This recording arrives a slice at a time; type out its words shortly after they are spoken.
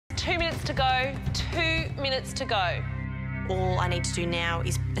2 minutes to go. 2 minutes to go. All I need to do now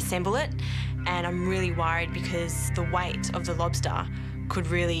is assemble it, and I'm really worried because the weight of the lobster could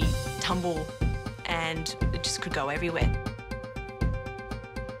really tumble and it just could go everywhere.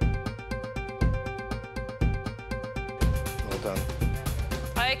 Well done.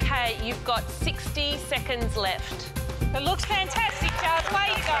 OK, you've got 60 seconds left. It looks fantastic, Charles. Away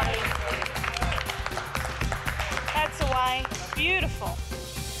you go. That's away. Beautiful.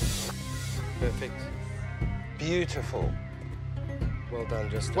 Perfect. Beautiful. Well done,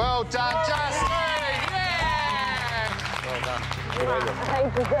 Justine. Well done, Justine! Yeah! Well done.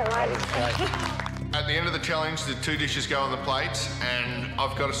 Thank you so much. At the end of the challenge, the 2 dishes go on the plates, and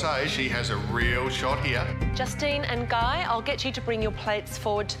I've got to say, she has a real shot here. Justine and Guy, I'll get you to bring your plates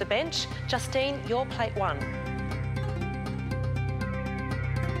forward to the bench. Justine, your plate 1.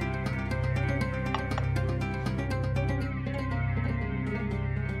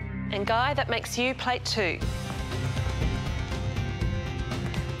 And Guy, that makes you plate 2.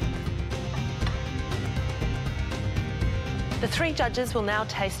 The 3 judges will now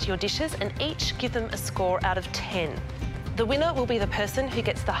taste your dishes and each give them a score out of 10. The winner will be the person who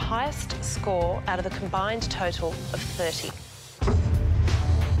gets the highest score out of the combined total of 30.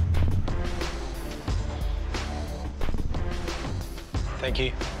 Thank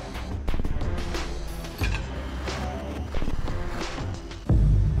you.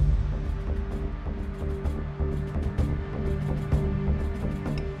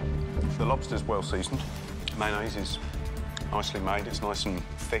 The lobster's well seasoned. Mayonnaise is nicely made. It's nice and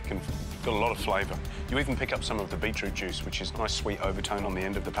thick and got a lot of flavour. You even pick up some of the beetroot juice, which is a nice sweet overtone on the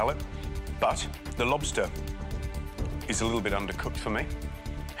end of the palate. But the lobster is a little bit undercooked for me.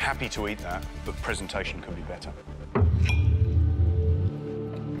 Happy to eat that, but presentation could be better.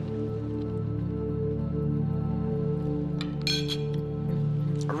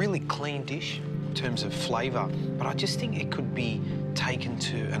 A really clean dish in terms of flavour, but I just think it could be taken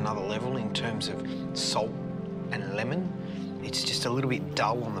to another level in terms of salt and lemon. It's just a little bit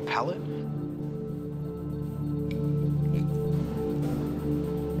dull on the palate.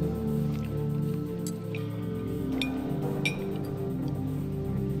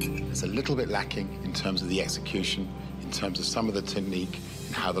 It's a little bit lacking in terms of the execution, in terms of some of the technique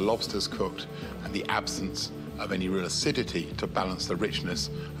in how the lobster's cooked, and the absence of any real acidity to balance the richness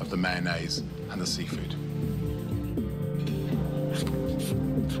of the mayonnaise and the seafood.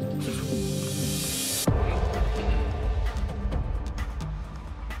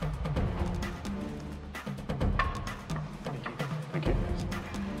 Thank you.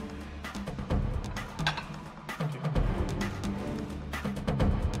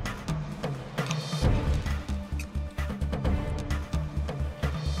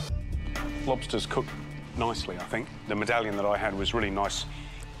 Lobster's cooked nicely, I think. The medallion that I had was really nice,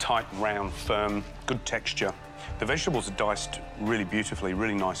 tight, round, firm, good texture. The vegetables are diced really beautifully,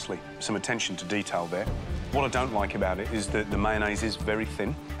 really nicely. Some attention to detail there. What I don't like about it is that the mayonnaise is very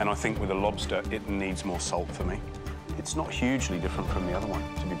thin, and I think with a lobster, it needs more salt for me. It's not hugely different from the other one,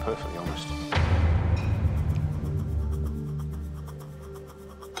 to be perfectly honest.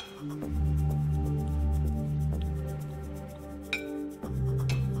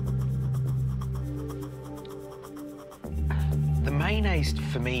 The mayonnaise,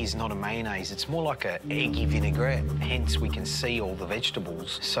 for me, is not a mayonnaise. It's more like an eggy vinaigrette. Hence, we can see all the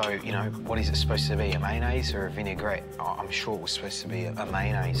vegetables. So, you know, what is it supposed to be, a mayonnaise or a vinaigrette? Oh, I'm sure it was supposed to be a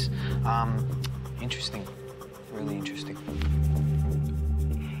mayonnaise. Interesting. Really interesting.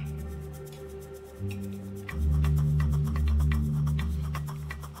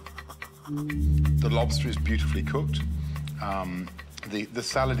 The lobster is beautifully cooked. The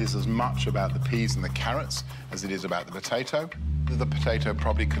salad is as much about the peas and the carrots as it is about the potato. The potato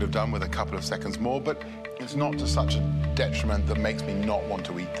probably could have done with a couple of seconds more, but it's not to such a detriment that makes me not want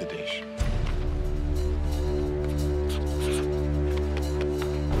to eat the dish.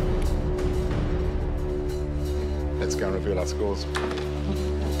 Let's go and reveal our scores.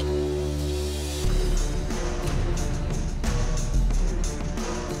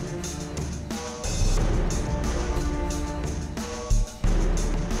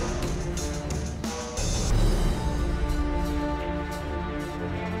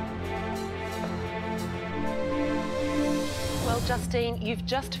 Justine, you've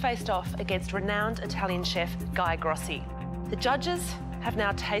just faced off against renowned Italian chef Guy Grossi. The judges have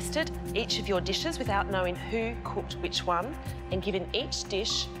now tasted each of your dishes without knowing who cooked which one and given each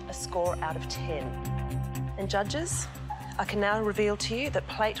dish a score out of 10. And judges, I can now reveal to you that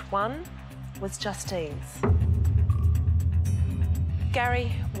plate 1 was Justine's.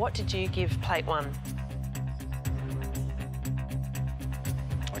 Gary, what did you give plate 1?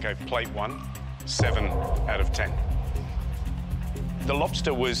 I gave plate 1 7 out of 10. The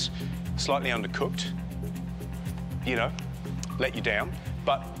lobster was slightly undercooked, you know, let you down.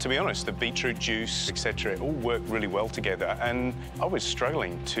 But to be honest, the beetroot juice, etc., it all worked really well together. And I was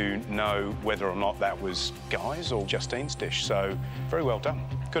struggling to know whether or not that was Guy's or Justine's dish. So very well done.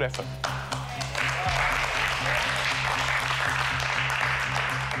 Good effort.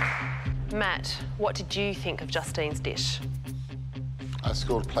 Matt, what did you think of Justine's dish? I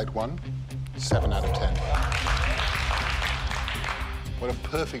scored plate 1, 7 out of 10. What a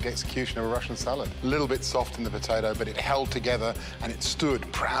perfect execution of a Russian salad. A little bit soft in the potato, but it held together and it stood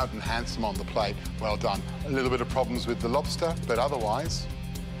proud and handsome on the plate. Well done. A little bit of problems with the lobster, but otherwise,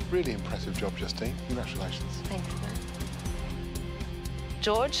 really impressive job, Justine. Congratulations. Thanks, Matt.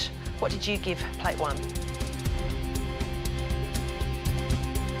 George, what did you give plate 1?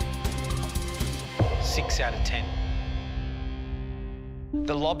 6 out of 10.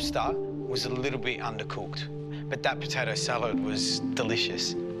 The lobster was a little bit undercooked, but that potato salad was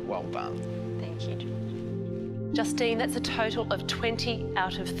delicious. Well done. Thank you. Justine, that's a total of 20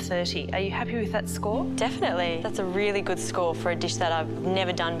 out of 30. Are you happy with that score? Definitely. That's a really good score for a dish that I've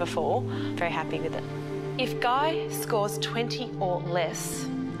never done before. Very happy with it. If Guy scores 20 or less,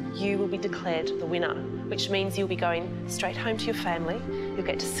 you will be declared the winner, which means you'll be going straight home to your family. You'll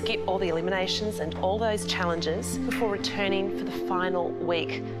get to skip all the eliminations and all those challenges before returning for the final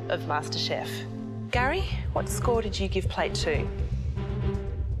week of MasterChef. Gary, what score did you give plate 2?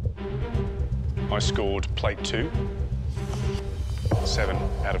 I scored plate 2 7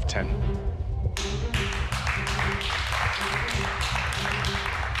 out of 10.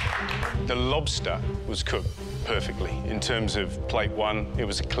 The lobster was cooked perfectly. In terms of plate 1, it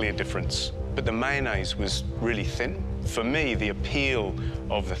was a clear difference. But the mayonnaise was really thin. For me, the appeal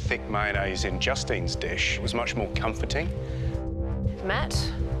of the thick mayonnaise in Justine's dish was much more comforting. Matt,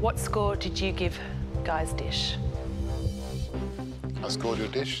 what score did you give Guy's dish? I scored your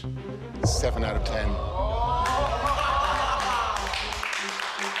dish 7 out of 10.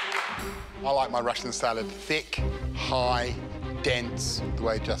 I like my Russian salad thick, high, dense, the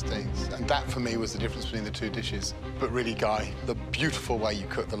way Justine's. And that, for me, was the difference between the two dishes. But really, Guy, the beautiful way you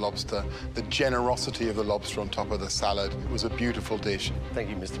cooked the lobster, the generosity of the lobster on top of the salad, it was a beautiful dish. Thank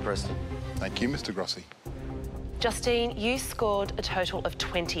you, Mr. Preston. Thank you, Mr. Grossi. Justine, you scored a total of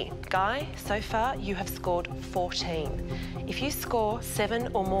 20. Guy, so far you have scored 14. If you score 7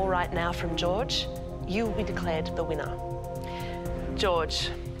 or more right now from George, you will be declared the winner. George,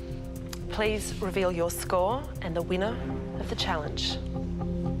 please reveal your score and the winner of the challenge.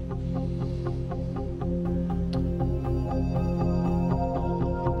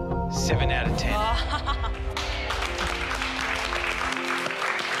 Oh. 7 out of 10.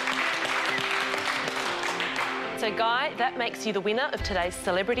 So, Guy, that makes you the winner of today's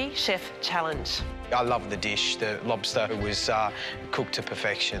Celebrity Chef Challenge. I love the dish. The lobster was cooked to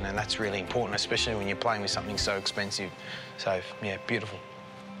perfection, and that's really important, especially when you're playing with something so expensive. So, yeah, beautiful.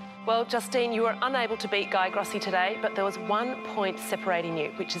 Well, Justine, you were unable to beat Guy Grossi today, but there was 1 point separating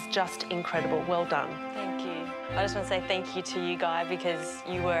you, which is just incredible. Well done. Thank you. I just want to say thank you to you, Guy, because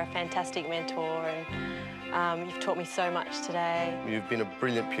you were a fantastic mentor and you've taught me so much today. You've been a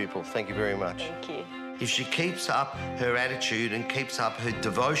brilliant pupil. Thank you very much. Thank you. If she keeps up her attitude and keeps up her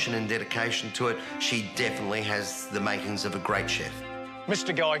devotion and dedication to it, she definitely has the makings of a great chef.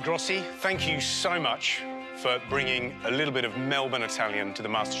 Mr. Guy Grossi, thank you so much for bringing a little bit of Melbourne Italian to the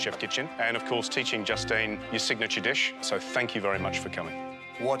MasterChef kitchen and, of course, teaching Justine your signature dish. So thank you very much for coming.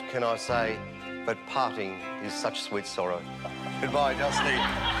 What can I say? But parting is such sweet sorrow. Goodbye, Justine.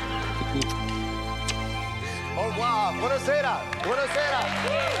 Au revoir. Buonasera. Buonasera.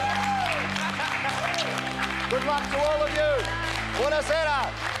 Good luck to all of you. Buonasera.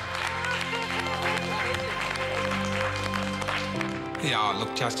 Yeah,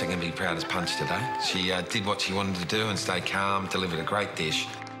 look, Justine can be proud as punch today. She did what she wanted to do and stayed calm, delivered a great dish.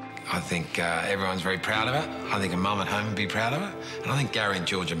 I think everyone's very proud of her. I think her mum at home would be proud of her. And I think Gary and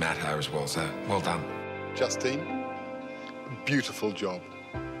George and Matt are as well, so well done. Justine, beautiful job.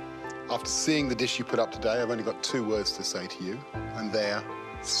 After seeing the dish you put up today, I've only got 2 words to say to you, and they're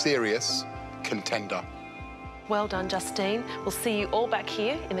serious contender. Well done, Justine. We'll see you all back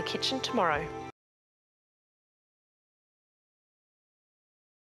here in the kitchen tomorrow.